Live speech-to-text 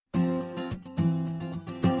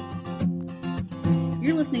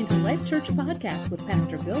You're listening to Life Church Podcast with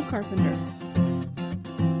Pastor Bill Carpenter.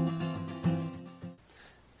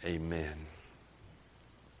 Amen.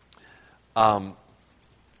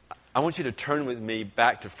 I want you to turn with me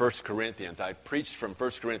back to 1 Corinthians. I preached from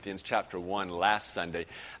 1 Corinthians chapter 1 last Sunday.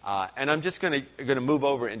 And I'm just going to move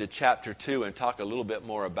over into chapter 2 and talk a little bit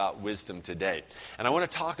more about wisdom today. And I want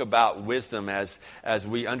to talk about wisdom as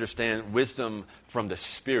we understand wisdom from the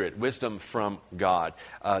Spirit, wisdom from God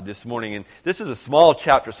this morning. And this is a small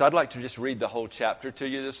chapter, so I'd like to just read the whole chapter to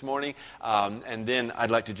you this morning. And then I'd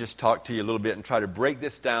like to just talk to you a little bit and try to break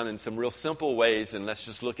this down in some real simple ways. And let's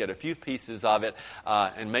just look at a few pieces of it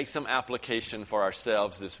and make some application for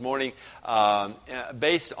ourselves this morning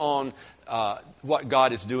based on what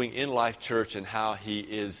God is doing in Life Church and how He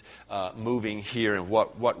is moving here and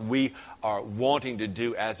what we are wanting to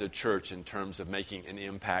do as a church in terms of making an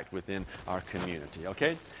impact within our community.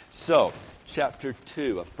 Okay? So, chapter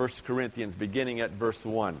 2 of 1 Corinthians, beginning at verse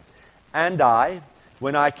 1. And I,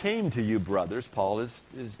 when I came to you, brothers, Paul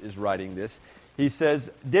is writing this, he says,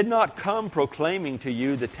 did not come proclaiming to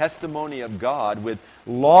you the testimony of God with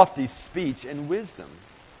lofty speech and wisdom.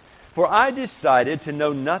 For I decided to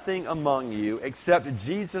know nothing among you except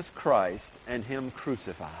Jesus Christ and Him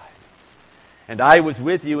crucified. And I was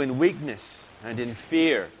with you in weakness and in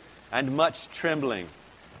fear and much trembling.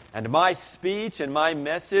 And my speech and my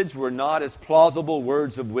message were not as plausible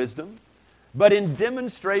words of wisdom, but in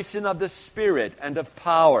demonstration of the Spirit and of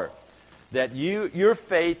power, that your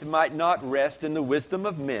faith might not rest in the wisdom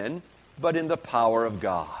of men, but in the power of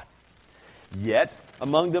God. Yet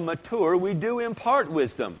among the mature we do impart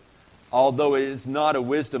wisdom, although it is not a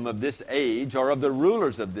wisdom of this age or of the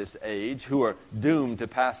rulers of this age who are doomed to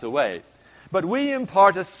pass away. But we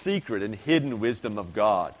impart a secret and hidden wisdom of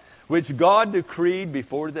God, which God decreed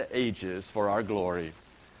before the ages for our glory.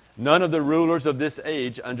 None of the rulers of this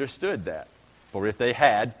age understood that, for if they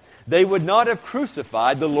had, they would not have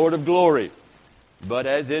crucified the Lord of glory. But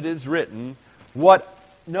as it is written, what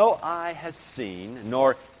no eye has seen,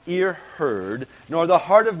 nor ear heard, nor the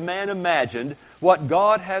heart of man imagined, what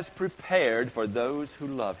God has prepared for those who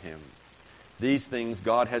love Him. These things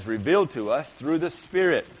God has revealed to us through the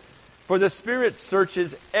Spirit. For the Spirit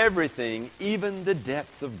searches everything, even the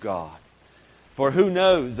depths of God. For who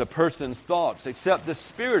knows a person's thoughts except the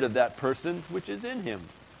spirit of that person which is in him?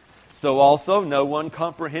 So also no one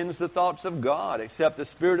comprehends the thoughts of God except the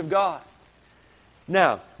Spirit of God.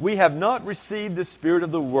 Now, we have not received the spirit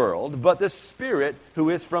of the world, but the Spirit who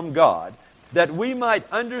is from God, that we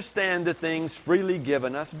might understand the things freely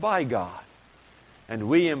given us by God. And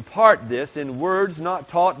we impart this in words not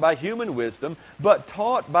taught by human wisdom, but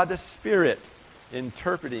taught by the Spirit,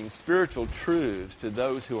 interpreting spiritual truths to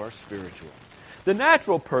those who are spiritual. The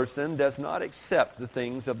natural person does not accept the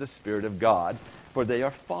things of the Spirit of God, for they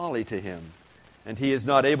are folly to him, and he is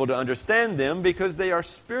not able to understand them because they are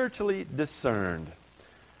spiritually discerned.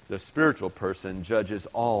 The spiritual person judges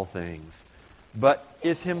all things, but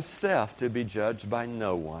is himself to be judged by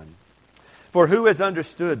no one. For who has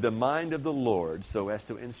understood the mind of the Lord so as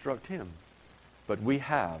to instruct him? But we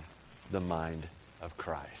have the mind of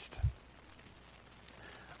Christ.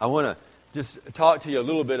 I want to just talk to you a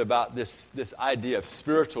little bit about this idea of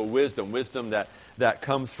spiritual wisdom that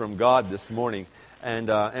comes from God this morning. And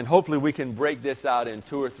hopefully we can break this out in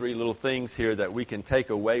 2 or 3 little things here that we can take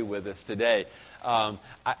away with us today.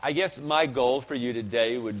 I guess my goal for you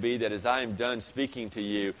today would be that as I am done speaking to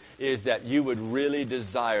you, is that you would really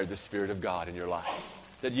desire the Spirit of God in your life.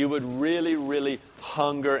 That you would really, really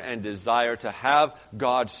hunger and desire to have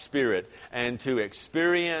God's Spirit and to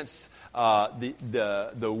experience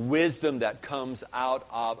the wisdom that comes out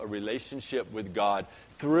of a relationship with God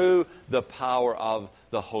through the power of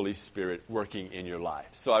the Holy Spirit working in your life.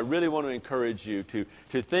 So I really want to encourage you to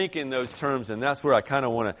think in those terms, and that's where I kind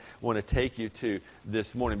of want to take you to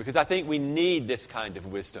this morning, because I think we need this kind of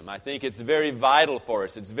wisdom. I think it's very vital for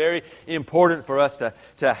us. It's very important for us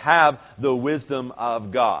to have the wisdom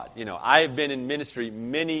of God. You know, I've been in ministry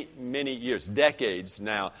many, many years, decades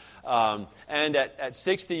now, and at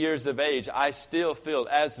 60 years of age, I still feel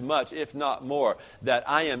as much, if not more, that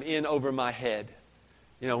I am in over my head.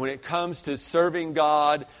 You know, when it comes to serving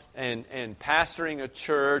God and pastoring a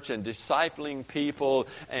church and discipling people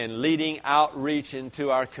and leading outreach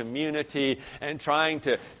into our community and trying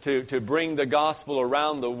to bring the gospel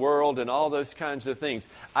around the world and all those kinds of things,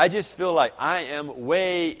 I just feel like I am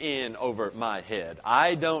way in over my head.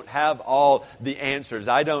 I don't have all the answers.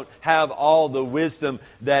 I don't have all the wisdom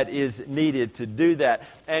that is needed to do that.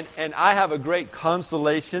 And I have a great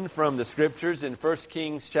consolation from the Scriptures in 1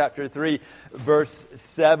 Kings chapter 3, verse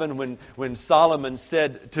 7, when Solomon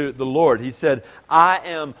said to to the Lord. He said,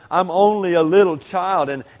 I'm only a little child,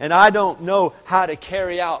 and I don't know how to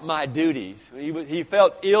carry out my duties. He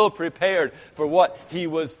felt ill-prepared for what he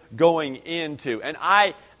was going into. And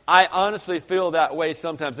I honestly feel that way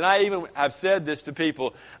sometimes. And I even have said this to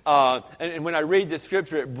people. And when I read this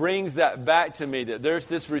scripture, it brings that back to me, that there's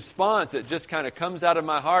this response that just kind of comes out of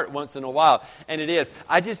my heart once in a while. And it is,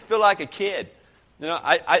 I just feel like a kid. You know,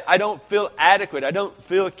 I don't feel adequate. I don't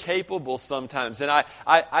feel capable sometimes. And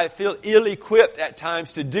I feel ill-equipped at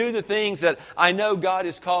times to do the things that I know God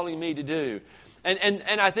is calling me to do.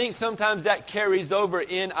 And I think sometimes that carries over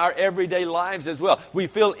in our everyday lives as well. We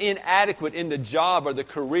feel inadequate in the job or the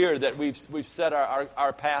career that we've set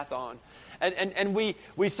our path on. And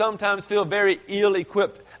we sometimes feel very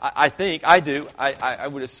ill-equipped. I think, I do. I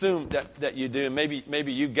would assume that you do. And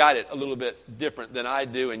maybe you got it a little bit different than I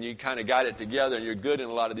do, and you kind of got it together, and you're good in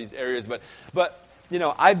a lot of these areas. But you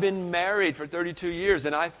know, I've been married for 32 years,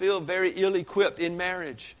 and I feel very ill-equipped in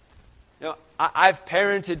marriage. You know, I've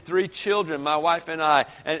parented 3 children, my wife and I,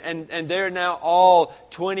 and they're now all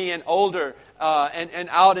 20 and older, and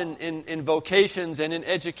out in vocations and in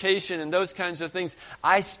education and those kinds of things.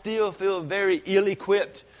 I still feel very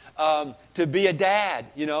ill-equipped to be a dad.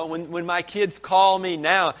 You know, when my kids call me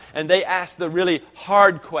now and they ask the really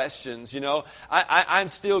hard questions, you know, I'm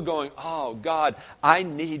still going, oh God, I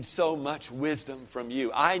need so much wisdom from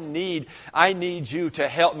you. I need you to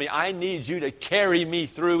help me. I need you to carry me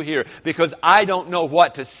through here, because I don't know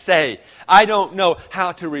what to say. I don't know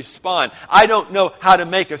how to respond. I don't know how to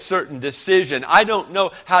make a certain decision. I don't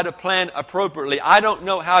know how to plan appropriately. I don't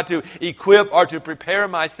know how to equip or to prepare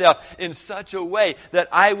myself in such a way that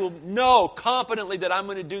I will know confidently that I'm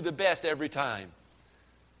going to do the best every time.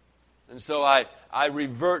 And so I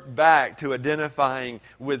revert back to identifying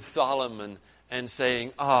with Solomon and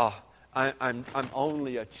saying, I'm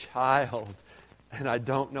only a child, and I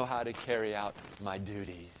don't know how to carry out my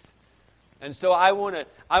duties. And so I want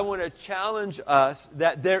to challenge us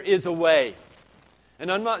that there is a way.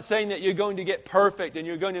 And I'm not saying that you're going to get perfect and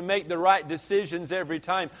you're going to make the right decisions every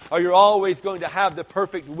time, or you're always going to have the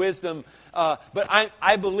perfect wisdom. But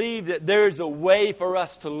I believe that there's a way for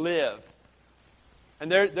us to live.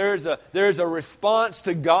 And there's a response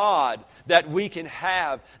to God that we can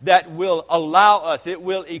have that will allow us, it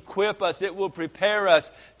will equip us, it will prepare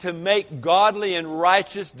us to make godly and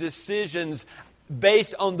righteous decisions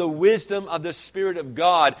based on the wisdom of the Spirit of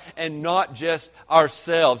God, and not just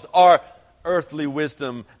ourselves, our earthly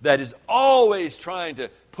wisdom that is always trying to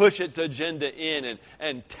push its agenda in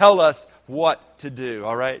and tell us what to do,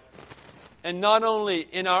 all right? And not only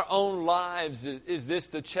in our own lives is this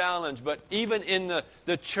the challenge, but even in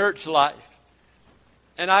the church life.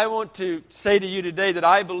 And I want to say to you today that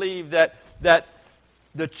I believe that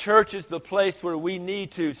the church is the place where we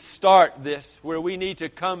need to start this, where we need to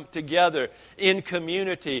come together in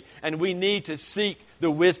community, and we need to seek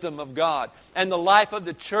the wisdom of God. And the life of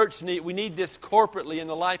the church, we need this corporately in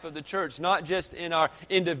the life of the church, not just in our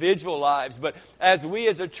individual lives, but as we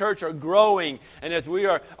as a church are growing, and as we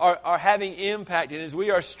are having impact, and as we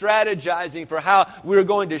are strategizing for how we're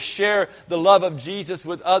going to share the love of Jesus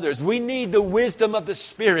with others. We need the wisdom of the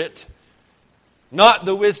Spirit, not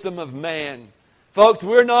the wisdom of man. Folks,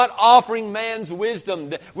 we're not offering man's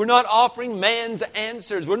wisdom. We're not offering man's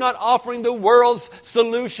answers. We're not offering the world's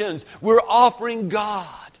solutions. We're offering God.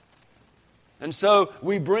 And so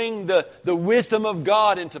we bring the wisdom of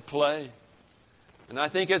God into play. And I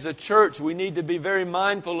think as a church, we need to be very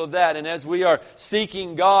mindful of that. And as we are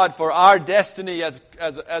seeking God for our destiny as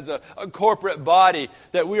a corporate body,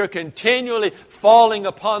 that we are continually falling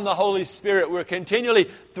upon the Holy Spirit. We're continually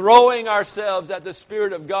throwing ourselves at the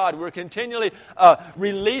Spirit of God. We're continually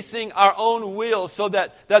releasing our own will so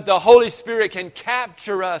that the Holy Spirit can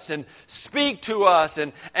capture us and speak to us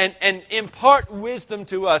and impart wisdom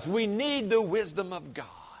to us. We need the wisdom of God.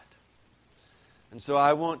 And so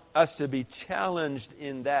I want us to be challenged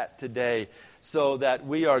in that today, so that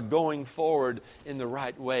we are going forward in the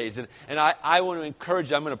right ways. And I want to encourage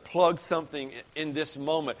you. I'm going to plug something in this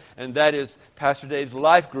moment, and that is Pastor Dave's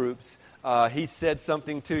life groups. He said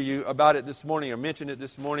something to you about it this morning, or mentioned it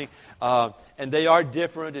this morning, and they are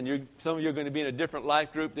different, and some of you are going to be in a different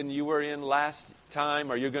life group than you were in last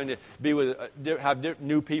time, or you're going to be have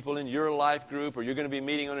new people in your life group, or you're going to be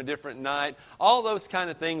meeting on a different night. All those kind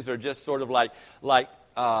of things are just sort of like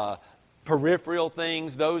peripheral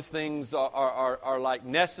things. Those things are like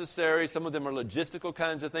necessary. Some of them are logistical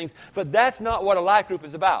kinds of things, but that's not what a life group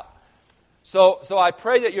is about. So I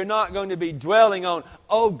pray that you're not going to be dwelling on,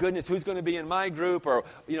 oh goodness, who's going to be in my group, or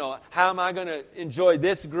how am I going to enjoy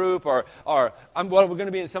this group, or we're going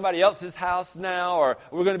to be in somebody else's house now, or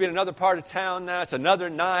we're going to be in another part of town now. It's another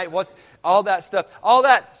night. What's all that stuff? All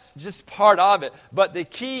that's just part of it. But the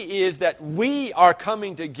key is that we are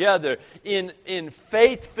coming together in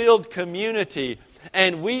faith-filled community.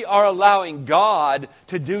 And we are allowing God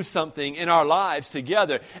to do something in our lives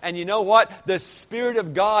together. And you know what? The Spirit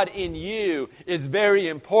of God in you is very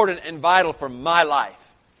important and vital for my life.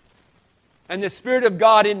 And the Spirit of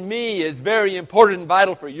God in me is very important and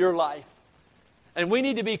vital for your life. And we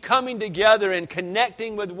need to be coming together and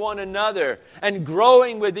connecting with one another and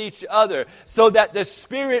growing with each other so that the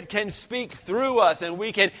Spirit can speak through us and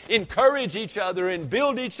we can encourage each other and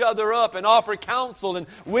build each other up and offer counsel and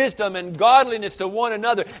wisdom and godliness to one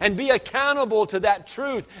another and be accountable to that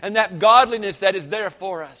truth and that godliness that is there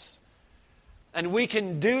for us. And we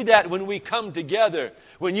can do that when we come together.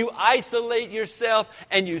 When you isolate yourself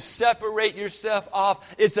and you separate yourself off,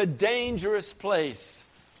 it's a dangerous place.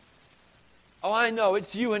 Oh, I know,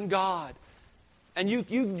 it's you and God. And you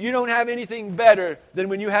don't have anything better than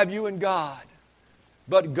when you have you and God.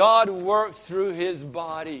 But God works through His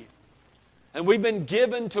body. And we've been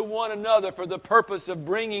given to one another for the purpose of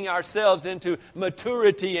bringing ourselves into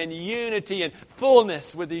maturity and unity and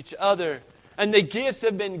fullness with each other. And the gifts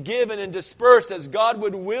have been given and dispersed as God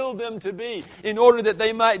would will them to be in order that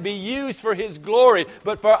they might be used for His glory,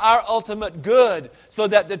 but for our ultimate good, so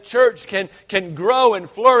that the church can grow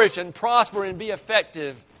and flourish and prosper and be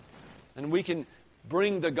effective. And we can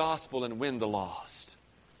bring the gospel and win the lost.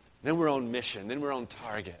 Then we're on mission. Then we're on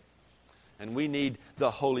target. And we need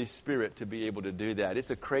the Holy Spirit to be able to do that.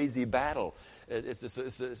 It's a crazy battle.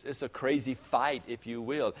 It's a crazy fight, if you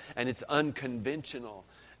will. And it's unconventional.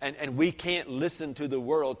 And we can't listen to the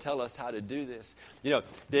world tell us how to do this.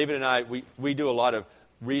 David and I, we do a lot of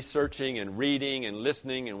researching and reading and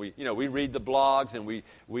listening, and we read the blogs and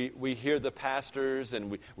we hear the pastors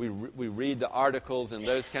and we read the articles and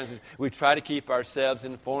those kinds of things. We try to keep ourselves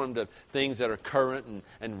informed of things that are current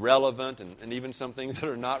and relevant and even some things that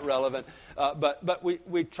are not relevant. But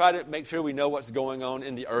we try to make sure we know what's going on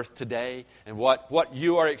in the earth today and what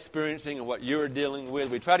you are experiencing and what you're dealing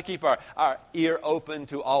with. We try to keep our ear open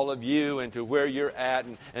to all of you and to where you're at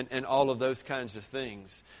and all of those kinds of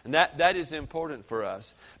things. And that is important for us.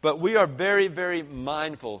 But we are very, very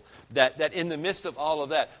mindful that in the midst of all of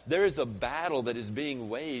that, there is a battle that is being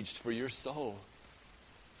waged for your soul.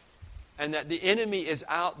 And that the enemy is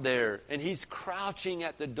out there and he's crouching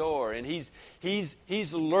at the door and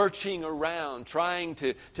he's lurching around trying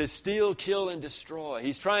to steal, kill, and destroy.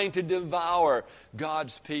 He's trying to devour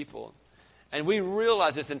God's people. And we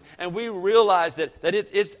realize this, and we realize that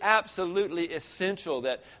it's absolutely essential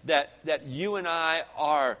that you and I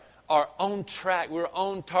are on track, we're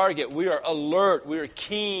on target, we are alert, we're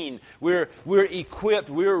keen, we're equipped,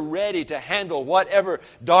 we're ready to handle whatever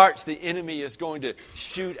darts the enemy is going to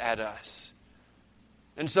shoot at us.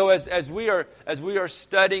 And so as we are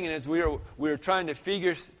studying and as we are trying to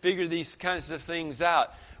figure these kinds of things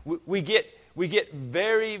out, we get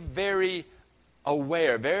very, very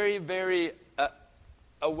aware, very, very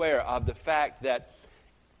aware of the fact that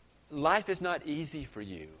life is not easy for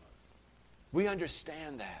you. We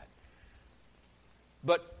understand that.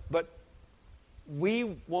 But we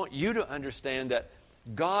want you to understand that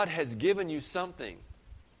God has given you something.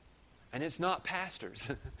 And it's not pastors.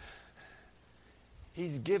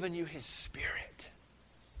 He's given you His Spirit.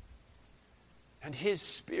 And His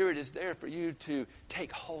Spirit is there for you to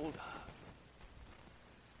take hold of.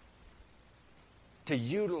 To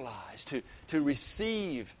utilize, to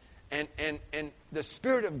receive. And the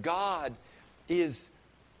Spirit of God is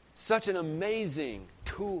such an amazing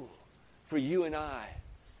tool for you and I.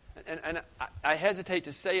 And I hesitate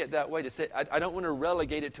to say it that way, to say I don't want to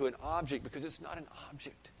relegate it to an object, because it's not an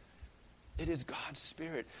object. It is God's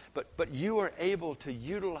Spirit. But you are able to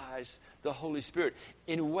utilize the Holy Spirit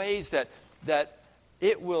in ways that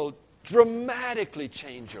it will dramatically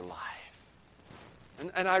change your life.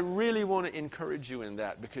 And I really want to encourage you in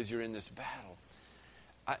that, because you're in this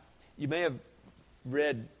battle. You may have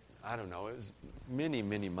read, I don't know, it was many,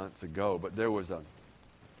 many months ago, but there was a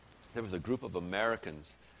group of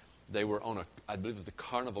Americans. They were on I believe it was a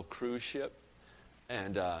Carnival cruise ship,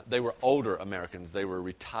 and they were older Americans. They were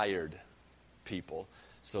retired people,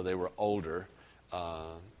 so they were older,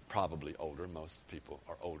 probably older. Most people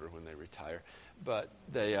are older when they retire, but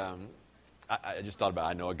they. I just thought about it.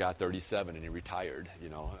 I know a guy 37 and he retired.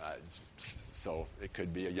 So it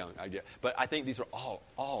could be a young idea. But I think these are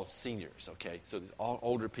all seniors. Okay, so all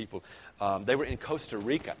older people. They were in Costa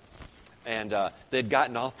Rica. And they'd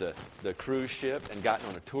gotten off the cruise ship and gotten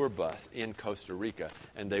on a tour bus in Costa Rica.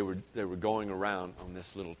 And they were going around on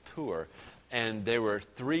this little tour. And there were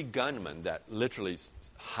 3 gunmen that literally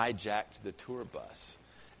hijacked the tour bus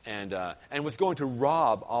and was going to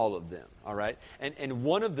rob all of them, all right? And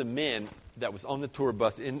one of the men that was on the tour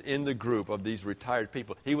bus in the group of these retired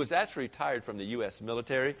people, he was actually retired from the U.S.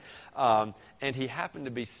 military, and he happened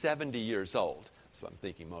to be 70 years old. So I'm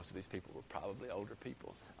thinking most of these people were probably older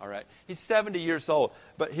people, all right? He's 70 years old.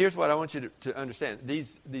 But here's what I want you to understand.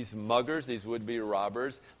 These muggers, these would-be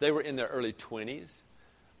robbers, they were in their early 20s.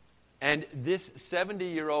 And this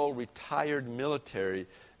 70-year-old retired military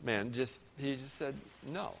man he just said,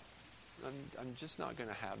 no, I'm just not going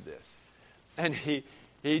to have this. And he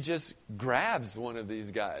just grabs one of these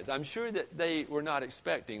guys. I'm sure that they were not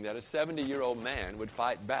expecting that a 70-year-old man would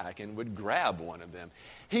fight back and would grab one of them.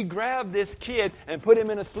 He grabbed this kid and put him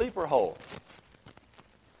in a sleeper hole.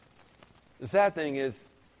 The sad thing is,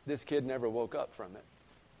 this kid never woke up from it.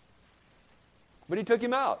 But he took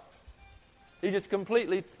him out. He just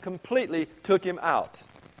completely took him out.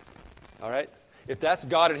 All right? If that's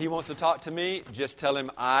God and He wants to talk to me, just tell Him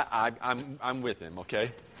I'm with Him,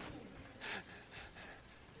 okay?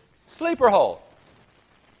 Sleeper hole.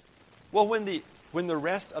 Well, when the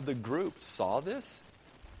rest of the group saw this,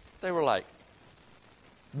 they were like,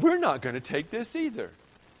 we're not going to take this either.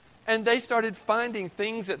 And they started finding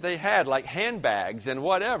things that they had, like handbags and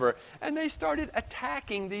whatever, and they started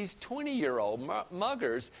attacking these 20-year-old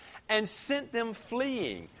muggers and sent them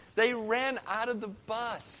fleeing. They ran out of the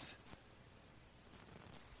bus.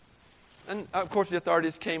 And, of course, the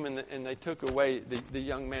authorities came and they took away the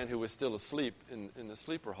young man who was still asleep in the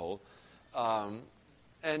sleeper hole. But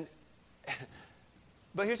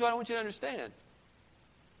here's what I want you to understand.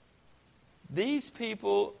 These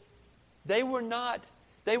people, they were not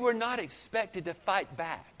expected to fight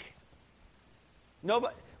back.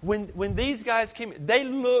 Nobody. When these guys came, they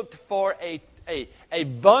looked for a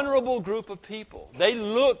vulnerable group of people. They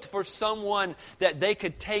looked for someone that they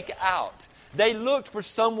could take out. They looked for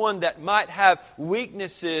someone that might have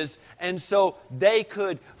weaknesses, and so they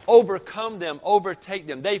could overcome them, overtake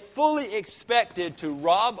them. They fully expected to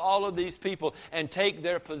rob all of these people and take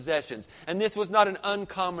their possessions. And this was not an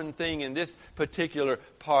uncommon thing in this particular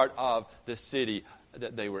part of the city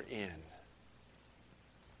that they were in.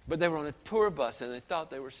 But they were on a tour bus and they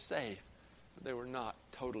thought they were safe. But they were not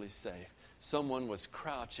totally safe. Someone was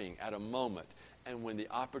crouching at a moment, and when the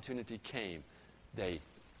opportunity came, they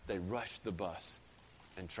rushed the bus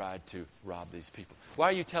and tried to rob these people. Why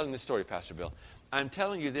are you telling this story, Pastor Bill? I'm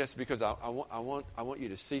telling you this because I want you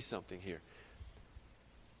to see something here.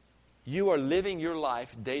 You are living your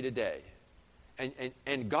life day to day.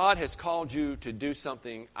 And God has called you to do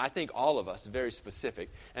something, I think all of us, very specific,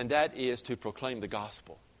 and that is to proclaim the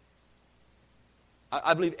gospel.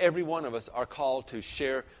 I believe every one of us are called to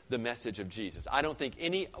share the message of Jesus. I don't think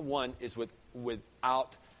anyone is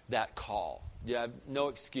without that call. You have no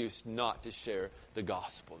excuse not to share the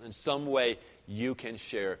gospel. In some way, you can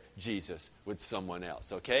share Jesus with someone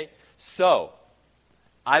else, okay? So,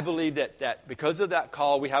 I believe that because of that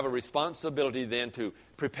call, we have a responsibility then to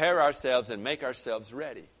prepare ourselves and make ourselves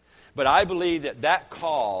ready. But I believe that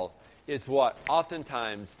call is what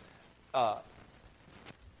oftentimes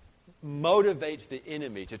motivates the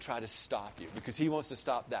enemy to try to stop you, because he wants to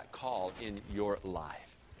stop that call in your life.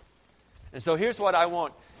 And so here's what I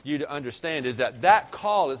want you to understand is that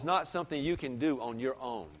call is not something you can do on your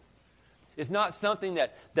own. It's not something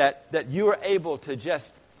that you are able to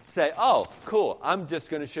just say, oh, cool, I'm just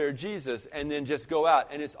going to share Jesus and then just go out.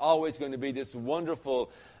 And it's always going to be this wonderful,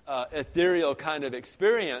 ethereal kind of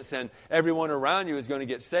experience, and everyone around you is going to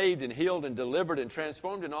get saved and healed and delivered and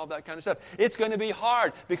transformed and all that kind of stuff. It's going to be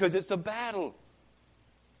hard because it's a battle.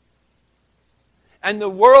 And the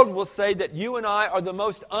world will say that you and I are the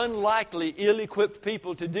most unlikely, ill-equipped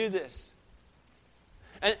people to do this.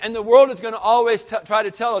 And the world is going to always try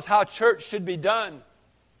to tell us how church should be done,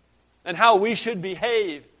 and how we should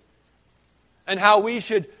behave, and how we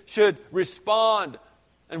should respond,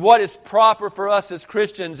 and what is proper for us as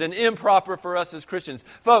Christians and improper for us as Christians.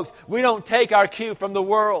 Folks, we don't take our cue from the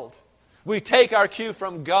world. We take our cue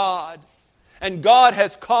from God. And God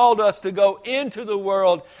has called us to go into the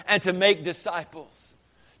world and to make disciples,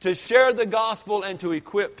 to share the gospel and to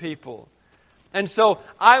equip people. And so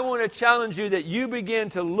I want to challenge you that you begin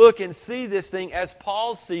to look and see this thing as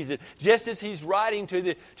Paul sees it, just as he's writing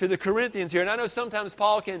to the Corinthians here. And I know sometimes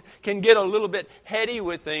Paul can get a little bit heady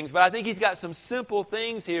with things, but I think he's got some simple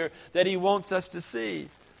things here that he wants us to see.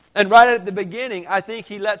 And right at the beginning, I think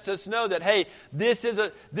he lets us know that, hey, this is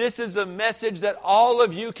a message that all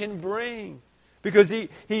of you can bring. Because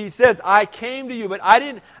he says, I came to you, but I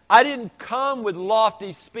didn't come with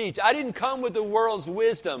lofty speech. I didn't come with the world's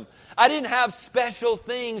wisdom. I didn't have special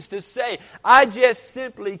things to say. I just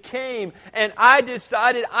simply came and I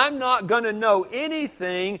decided I'm not going to know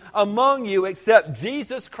anything among you except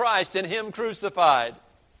Jesus Christ and Him crucified.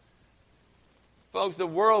 Folks, the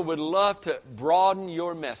world would love to broaden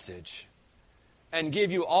your message and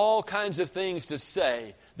give you all kinds of things to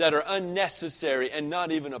say that are unnecessary and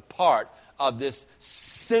not even a part of this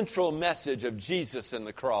central message of Jesus and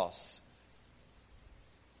the cross.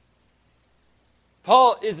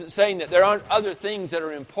 Paul isn't saying that there aren't other things that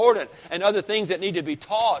are important and other things that need to be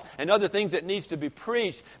taught and other things that needs to be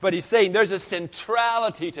preached, but he's saying there's a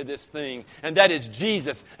centrality to this thing, and that is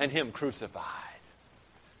Jesus and Him crucified.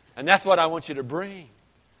 And that's what I want you to bring.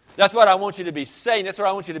 That's what I want you to be saying. That's where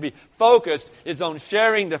I want you to be focused, is on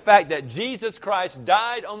sharing the fact that Jesus Christ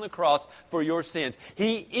died on the cross for your sins.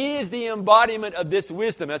 He is the embodiment of this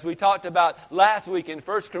wisdom, as we talked about last week in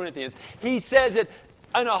 1 Corinthians. He says it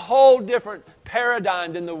in a whole different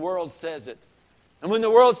paradigm than the world says it. And when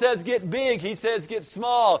the world says get big, He says get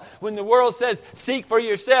small. When the world says seek for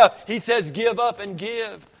yourself, He says give up and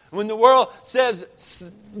give. When the world says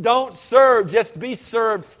don't serve, just be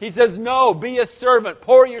served, He says no, be a servant,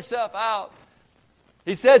 pour yourself out.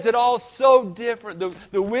 He says it all so different.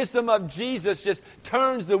 The wisdom of Jesus just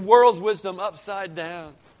turns the world's wisdom upside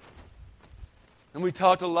down. And we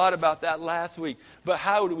talked a lot about that last week. But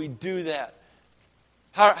how do we do that?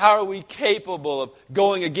 How are we capable of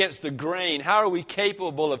going against the grain? How are we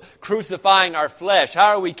capable of crucifying our flesh? How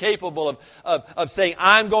are we capable of saying,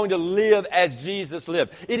 I'm going to live as Jesus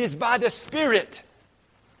lived? It is by the Spirit.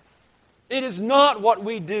 It is not what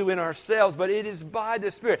we do in ourselves, but it is by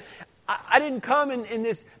the Spirit. I didn't come in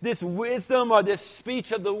this wisdom or this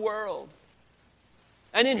speech of the world.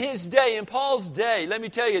 And in his day, in Paul's day, let me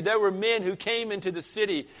tell you, there were men who came into the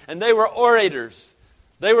city and they were orators.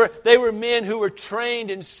 They were men who were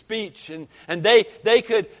trained in speech, and they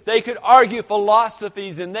could argue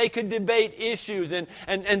philosophies, and they could debate issues, and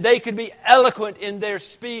they could be eloquent in their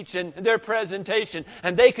speech and their presentation,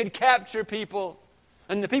 and they could capture people.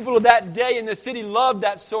 And the people of that day in the city loved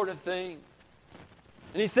that sort of thing.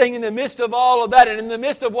 And he's saying in the midst of all of that, and in the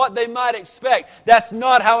midst of what they might expect, that's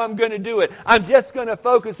not how I'm going to do it. I'm just going to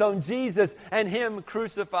focus on Jesus and Him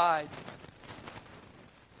crucified.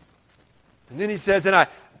 And then he says, and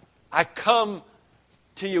I come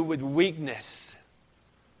to you with weakness.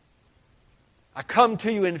 I come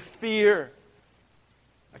to you in fear.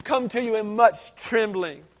 I come to you in much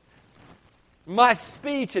trembling. My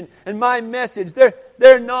speech and my message,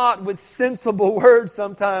 they're not with sensible words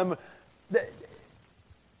sometimes.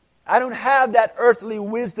 I don't have that earthly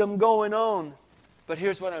wisdom going on. But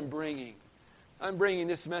here's what I'm bringing. I'm bringing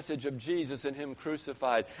this message of Jesus and Him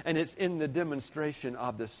crucified, and it's in the demonstration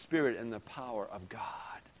of the Spirit and the power of God.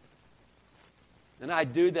 And I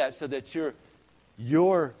do that so that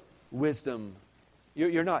your wisdom,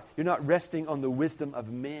 you're not resting on the wisdom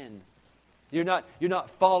of men. You're not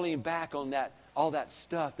falling back on all that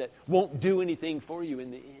stuff that won't do anything for you in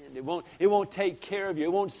the end. It won't take care of you.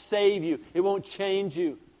 It won't save you. It won't change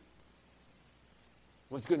you.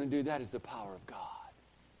 What's going to do that is the power of God.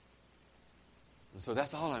 And so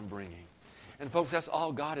that's all I'm bringing. And folks, that's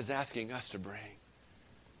all God is asking us to bring.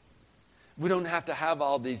 We don't have to have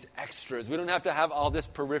all these extras. We don't have to have all this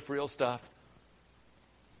peripheral stuff.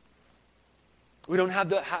 We don't have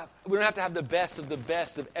to have the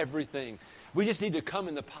best of everything. We just need to come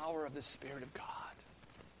in the power of the Spirit of God.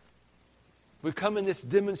 We come in this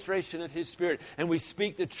demonstration of His Spirit, and we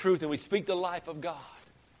speak the truth, and we speak the life of God.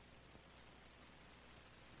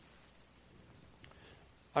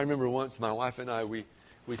 I remember once my wife and I, we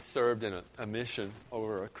served in a mission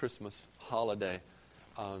over a Christmas holiday.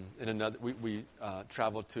 We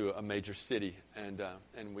traveled to a major city,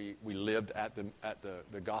 and we lived at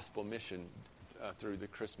the gospel mission through the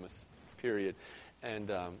Christmas period, and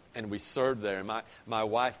we served there. And my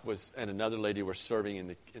wife and another lady were serving in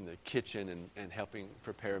the kitchen and helping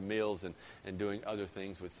prepare meals and doing other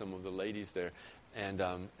things with some of the ladies there. And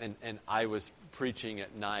I was preaching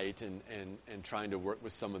at night and trying to work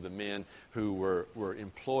with some of the men who were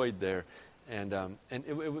employed there, and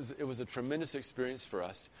it was a tremendous experience for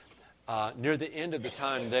us. Near the end of the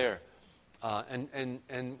time there,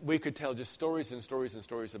 and we could tell just stories and stories and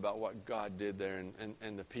stories about what God did there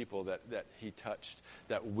and the people that He touched,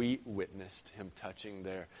 that we witnessed Him touching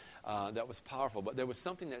there. That was powerful. But there was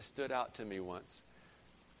something that stood out to me once,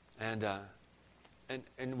 and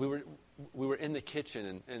we were in the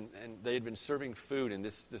kitchen, and they had been serving food, and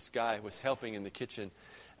this guy was helping in the kitchen,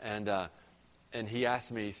 and and he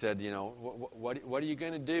asked me, he said, what are you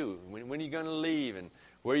going to do? When are you going to leave? And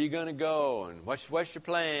where are you going to go? And what's your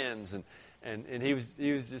plans? And he was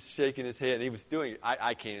just shaking his head. And he was doing it.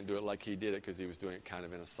 I can't do it like he did it because he was doing it kind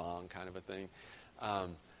of in a song kind of a thing.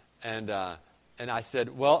 And I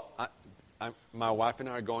said, well, my wife and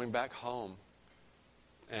I are going back home.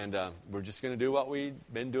 And we're just going to do what we've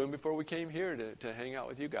been doing before we came here to hang out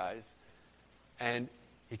with you guys. And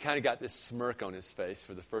he kind of got this smirk on his face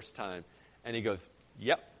for the first time. And he goes,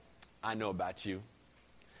 yep, I know about you.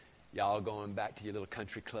 Y'all going back to your little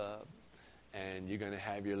country club. And you're going to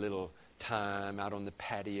have your little time out on the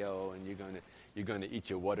patio. And you're going to eat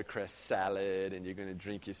your watercress salad. And you're going to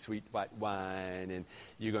drink your sweet white wine. And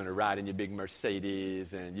you're going to ride in your big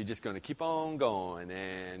Mercedes. And you're just going to keep on going.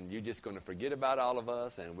 And you're just going to forget about all of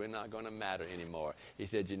us. And we're not going to matter anymore. He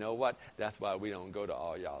said, you know what? That's why we don't go to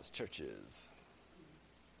all y'all's churches.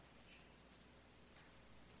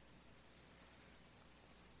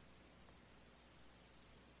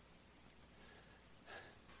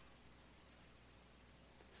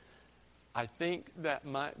 I think that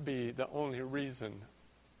might be the only reason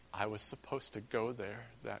I was supposed to go there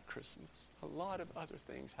that Christmas. A lot of other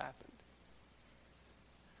things happened.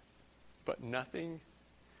 But nothing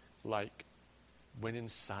like went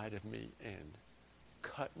inside of me and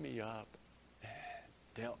cut me up and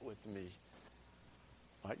dealt with me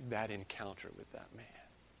like that encounter with that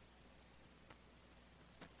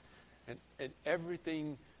man. And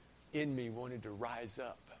everything in me wanted to rise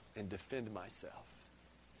up and defend myself.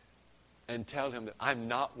 And tell him that I'm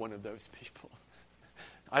not one of those people.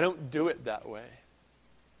 I don't do it that way.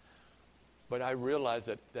 But I realized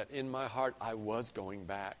that in my heart I was going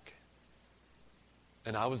back.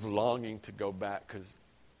 And I was longing to go back because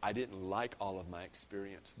I didn't like all of my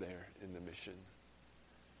experience there in the mission.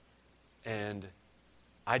 And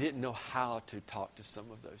I didn't know how to talk to some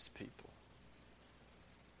of those people.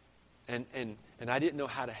 And I didn't know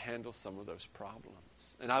how to handle some of those problems.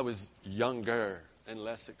 And I was younger and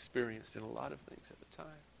less experienced in a lot of things at the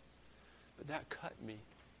time. But that cut me.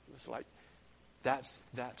 It was like, that's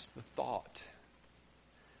the thought.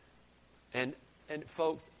 And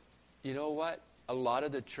folks, you know what? A lot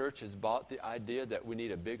of the church has bought the idea that we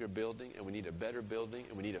need a bigger building, and we need a better building,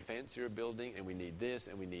 and we need a fancier building, and we need this,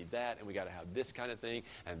 and we need that, and we got to have this kind of thing,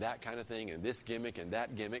 and that kind of thing, and this gimmick, and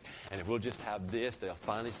that gimmick. And if we'll just have this, they'll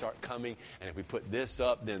finally start coming. And if we put this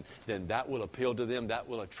up, then that will appeal to them. That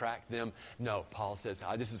will attract them. No, Paul says,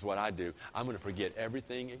 this is what I do. I'm going to forget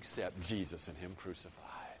everything except Jesus and Him crucified.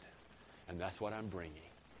 And that's what I'm bringing.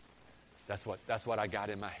 That's what I got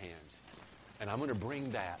in my hands. And I'm going to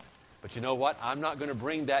bring that. But you know what? I'm not going to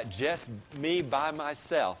bring that just me by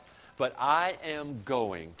myself. But I am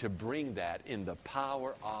going to bring that in the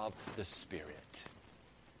power of the Spirit.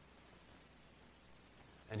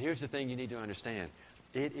 And here's the thing you need to understand.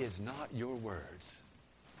 It is not your words.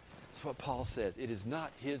 That's what Paul says. It is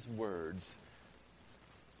not his words.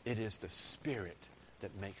 It is the Spirit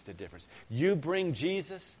that makes the difference. You bring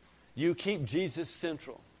Jesus. You keep Jesus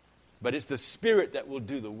central. But it's the Spirit that will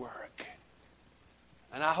do the work.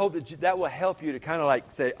 And I hope that will help you to kind of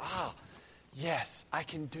like say, yes, I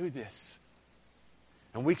can do this.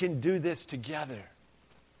 And we can do this together.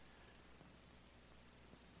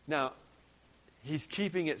 Now, he's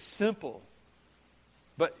keeping it simple.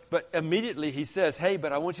 But immediately he says, hey,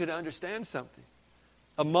 but I want you to understand something.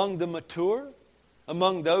 Among the mature,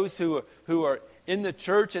 among those who are in the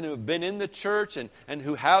church and who have been in the church and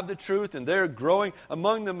who have the truth and they're growing,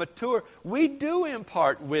 among the mature, we do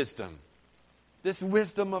impart wisdom. This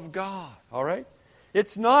wisdom of God, all right?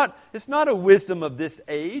 It's not a wisdom of this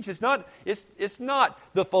age. It's not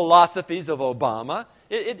the philosophies of Obama.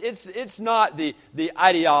 It's not the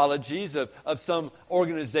ideologies of some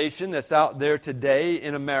organization that's out there today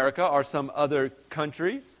in America or some other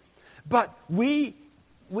country. But we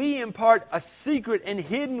impart a secret and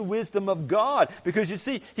hidden wisdom of God. Because you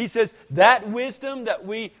see, he says that wisdom that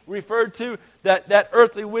we referred to, that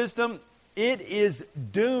earthly wisdom, it is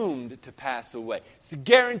doomed to pass away. It's a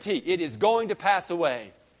guarantee. It is going to pass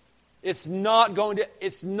away. It's not going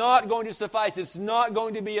to suffice. It's not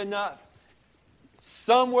going to be enough.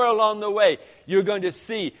 Somewhere along the way, you're going to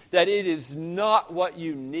see that it is not what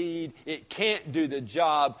you need. It can't do the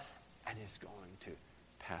job, and it's going to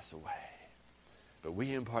pass away. But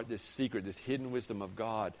we impart this secret, this hidden wisdom of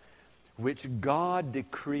God, which God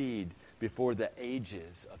decreed before the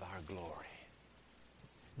ages of our glory.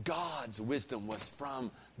 God's wisdom was from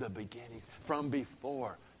the beginnings, from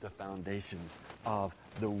before the foundations of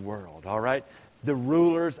the world. All right? the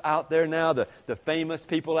rulers out there now, the famous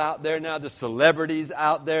people out there now, the celebrities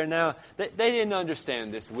out there now, they didn't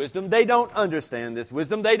understand this wisdom. They don't understand this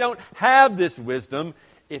wisdom. They don't have this wisdom.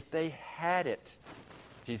 If they had it,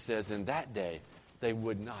 he says, in that day, they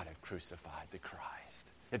would not have crucified the Christ.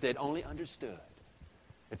 If they'd only understood,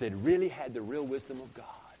 if they'd really had the real wisdom of God,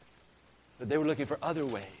 but they were looking for other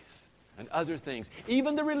ways and other things.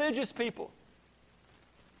 Even the religious people.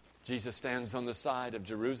 Jesus stands on the side of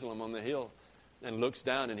Jerusalem on the hill and looks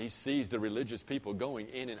down, and he sees the religious people going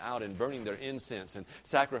in and out and burning their incense and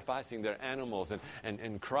sacrificing their animals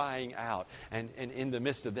and crying out. And in the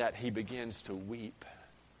midst of that, he begins to weep.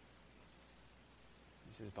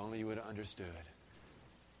 He says, if only you would have understood.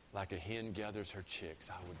 Like a hen gathers her chicks,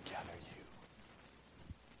 I would gather you.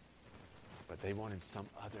 But they wanted some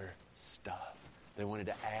other stuff. They wanted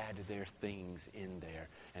to add their things in there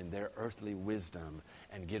and their earthly wisdom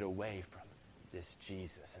and get away from this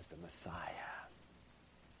Jesus as the Messiah.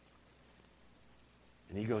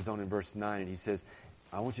 And he goes on in verse 9 and he says,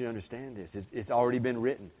 I want you to understand this. It's already been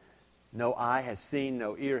written. No eye has seen,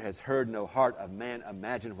 no ear has heard, no heart of man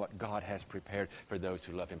imagined what God has prepared for those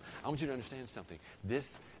who love him. I want you to understand something.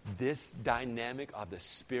 This dynamic of the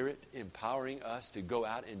Spirit empowering us to go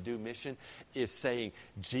out and do mission is saying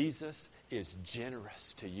Jesus is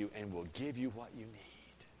generous to you and will give you what you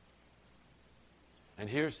need. And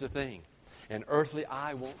here's the thing. An earthly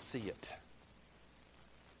eye won't see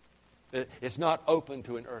it. It's not open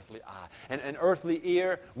to an earthly eye. And an earthly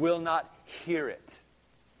ear will not hear it.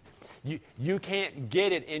 You can't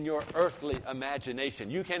get it in your earthly imagination.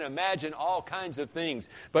 You can imagine all kinds of things,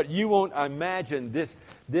 but you won't imagine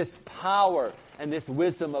this power and this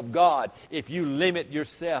wisdom of God if you limit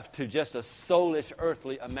yourself to just a soulish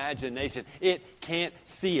earthly imagination. It can't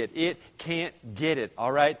see it. It can't get it,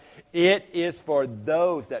 all right? It is for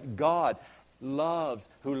those that God loves,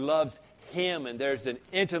 who loves him, and there's an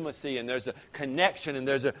intimacy and there's a connection and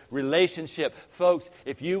there's a relationship. Folks,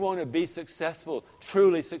 if you want to be successful,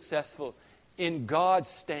 truly successful in God's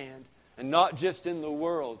stand and not just in the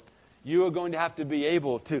world, you are going to have to be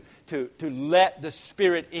able to let the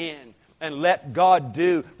Spirit in and let God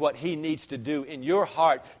do what he needs to do in your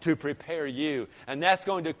heart to prepare you. And that's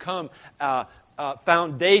going to come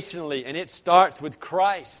foundationally, and it starts with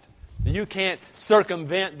Christ. You can't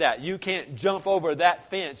circumvent that. You can't jump over that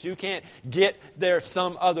fence. You can't get there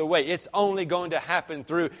some other way. It's only going to happen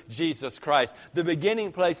through Jesus Christ. The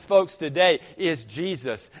beginning place, folks, today is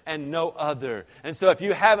Jesus and no other. And so if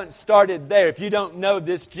you haven't started there, if you don't know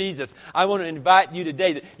this Jesus, I want to invite you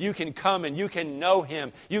today that you can come and you can know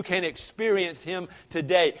him. You can experience him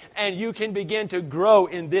today. And you can begin to grow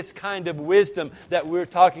in this kind of wisdom that we're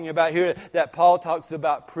talking about here, that Paul talks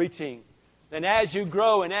about preaching. And as you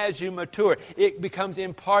grow and as you mature, it becomes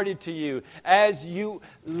imparted to you. As you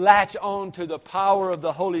latch on to the power of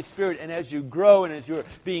the Holy Spirit, and as you grow and as you're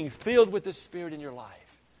being filled with the Spirit in your life,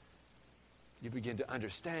 you begin to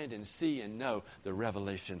understand and see and know the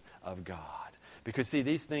revelation of God. Because see,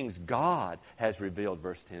 these things God has revealed,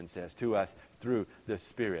 verse 10 says, to us through the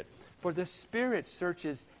Spirit. For the Spirit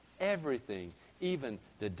searches everything, even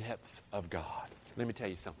the depths of God. Let me tell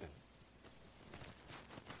you something.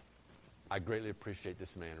 I greatly appreciate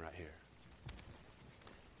this man right here.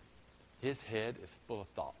 His head is full of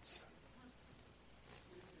thoughts.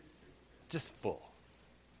 Just full.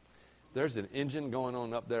 There's an engine going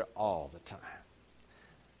on up there all the time.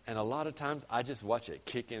 And a lot of times I just watch it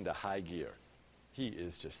kick into high gear. He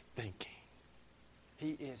is just thinking.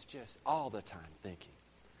 He is just all the time thinking.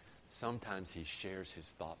 Sometimes he shares his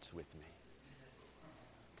thoughts with me.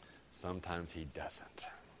 Sometimes he doesn't.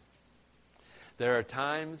 There are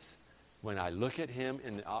times when I look at him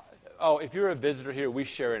in the if you're a visitor here, we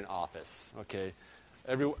share an office, okay?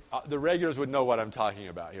 The regulars would know what I'm talking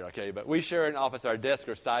about here, okay? But we share an office. Our desks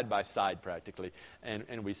are side by side practically,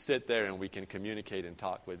 and we sit there and we can communicate and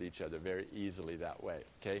talk with each other very easily that way,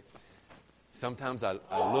 okay? Sometimes I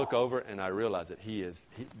look over and I realize that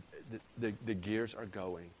the gears are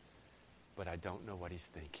going, but I don't know what he's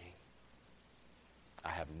thinking. I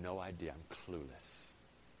have no idea. I'm clueless.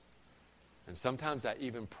 And sometimes I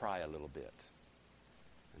even pry a little bit.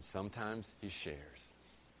 And sometimes he shares.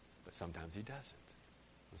 But sometimes he doesn't.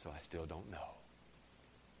 And so I still don't know.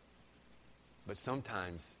 But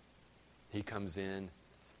sometimes he comes in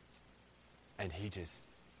and he just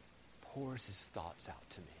pours his thoughts out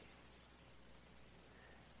to me.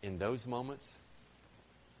 In those moments,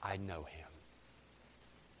 I know him.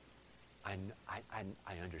 I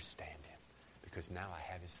understand him. Because now I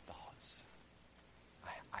have his thoughts.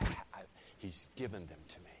 He's given them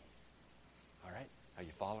to me. All right? Are you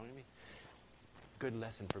following me? Good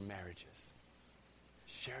lesson for marriages.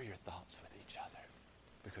 share your thoughts with each other,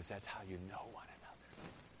 because that's how you know one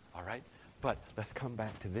another. All right? But let's come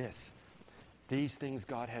back to this. These things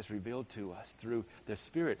God has revealed to us through the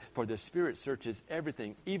Spirit. For the Spirit searches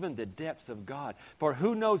everything, even the depths of God. For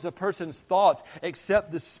who knows a person's thoughts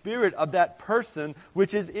except the spirit of that person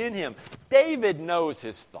which is in him? David knows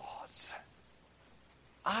his thoughts.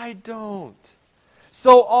 I don't.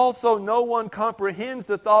 So also no one comprehends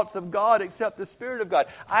the thoughts of God except the Spirit of God.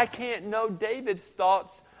 I can't know David's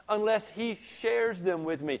thoughts unless he shares them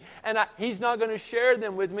with me. And he's not going to share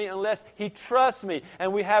them with me unless he trusts me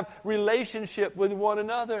and we have relationship with one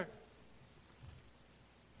another.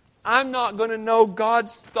 I'm not going to know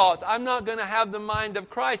God's thoughts. I'm not going to have the mind of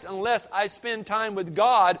Christ unless I spend time with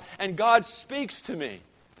God and God speaks to me.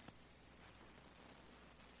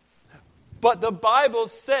 But the Bible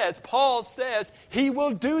says, Paul says, He will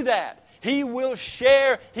do that. He will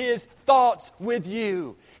share His thoughts with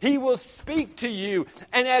you. He will speak to you.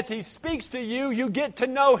 And as He speaks to you, you get to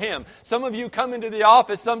know Him. Some of you come into the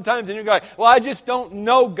office sometimes and you're going, well, I just don't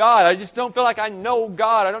know God. I just don't feel like I know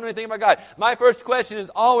God. I don't know anything about God. My first question is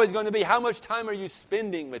always going to be, how much time are you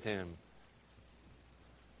spending with Him?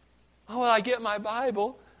 Oh, well, I get my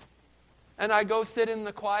Bible and I go sit in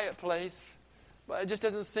the quiet place. But it just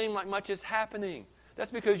doesn't seem like much is happening. That's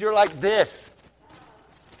because you're like this.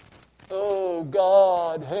 Oh,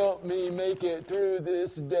 God, help me make it through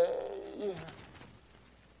this day.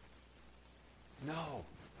 No.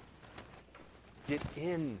 Get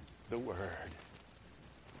in the Word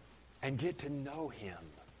and get to know Him.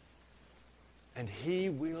 And He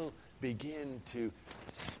will begin to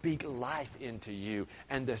speak life into you,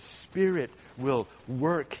 and the Spirit will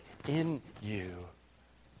work in you.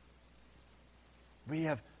 We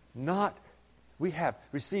have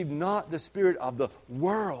received not the spirit of the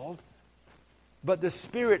world, but the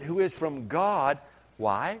Spirit who is from God.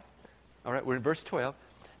 Why? All right, we're in verse 12.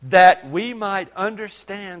 That we might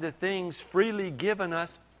understand the things freely given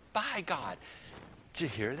us by God. Did you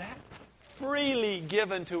hear that? Freely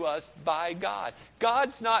given to us by God.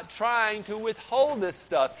 God's not trying to withhold this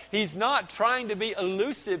stuff. He's not trying to be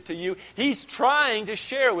elusive to you. He's trying to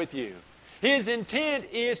share with you. His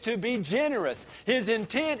intent is to be generous. His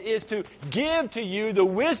intent is to give to you the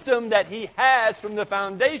wisdom that He has from the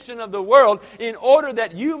foundation of the world in order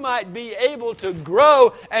that you might be able to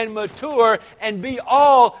grow and mature and be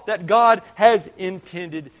all that God has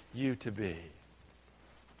intended you to be.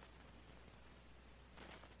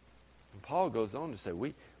 And Paul goes on to say,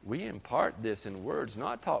 we impart this in words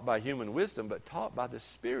not taught by human wisdom, but taught by the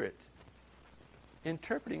Spirit,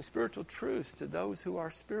 interpreting spiritual truths to those who are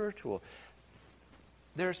spiritual.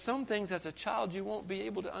 There are some things as a child you won't be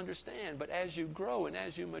able to understand, but as you grow and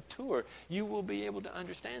as you mature, you will be able to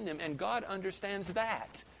understand them. And God understands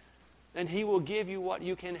that. And He will give you what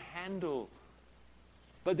you can handle.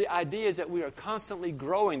 But the idea is that we are constantly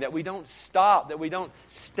growing, that we don't stop, that we don't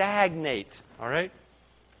stagnate. All right?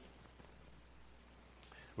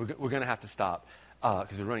 We're going to have to stop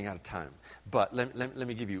because we're running out of time. But let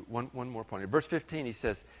me give you one more point. In verse 15, he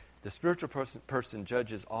says, the spiritual person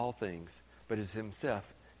judges all things, but is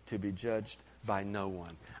himself to be judged by no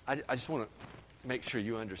one. I just want to make sure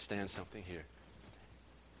you understand something here.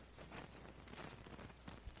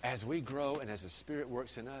 As we grow and as the Spirit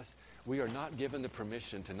works in us, we are not given the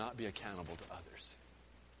permission to not be accountable to others.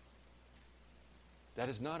 That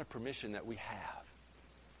is not a permission that we have.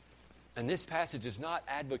 And this passage is not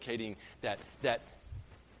advocating that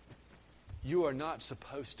you are not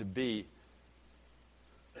supposed to be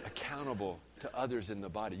accountable to others in the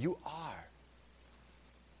body. You are.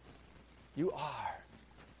 You are.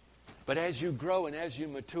 But as you grow and as you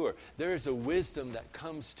mature, there is a wisdom that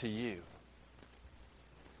comes to you.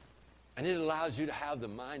 And it allows you to have the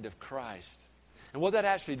mind of Christ. And what that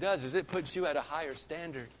actually does is it puts you at a higher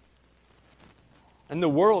standard. And the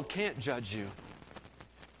world can't judge you.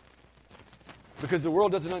 Because the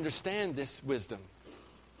world doesn't understand this wisdom.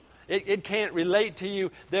 It can't relate to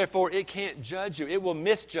you, therefore it can't judge you. It will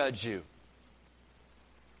misjudge you.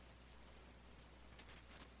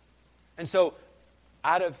 And so,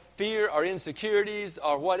 out of fear or insecurities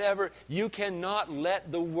or whatever, you cannot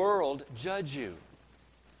let the world judge you.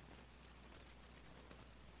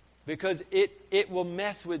 Because it will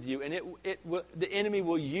mess with you, and the enemy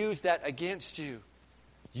will use that against you.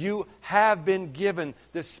 You have been given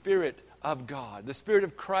the Spirit of God. The Spirit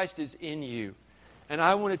of Christ is in you. And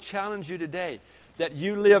I want to challenge you today that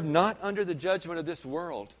you live not under the judgment of this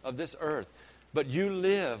world, of this earth, but you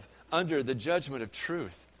live under the judgment of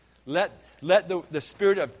truth. Let the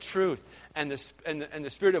Spirit of truth and the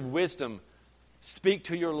Spirit of wisdom speak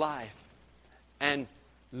to your life and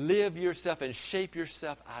live yourself and shape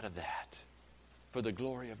yourself out of that. for the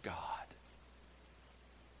glory of God.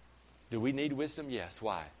 Do we need wisdom? Yes.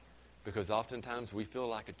 Why? Because oftentimes we feel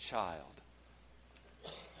like a child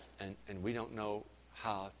and we don't know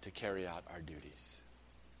how to carry out our duties.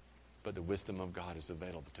 But the wisdom of God is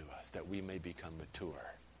available to us that we may become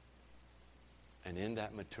mature. And in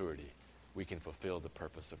that maturity, we can fulfill the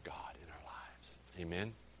purpose of God in our lives.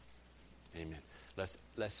 Amen? Amen.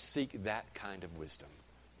 Let's seek that kind of wisdom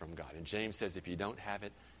from God. And James says, if you don't have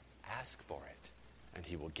it, ask for it, and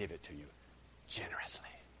he will give it to you generously.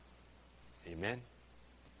 Amen?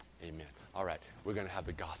 Amen. All right, we're going to have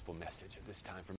the gospel message at this time.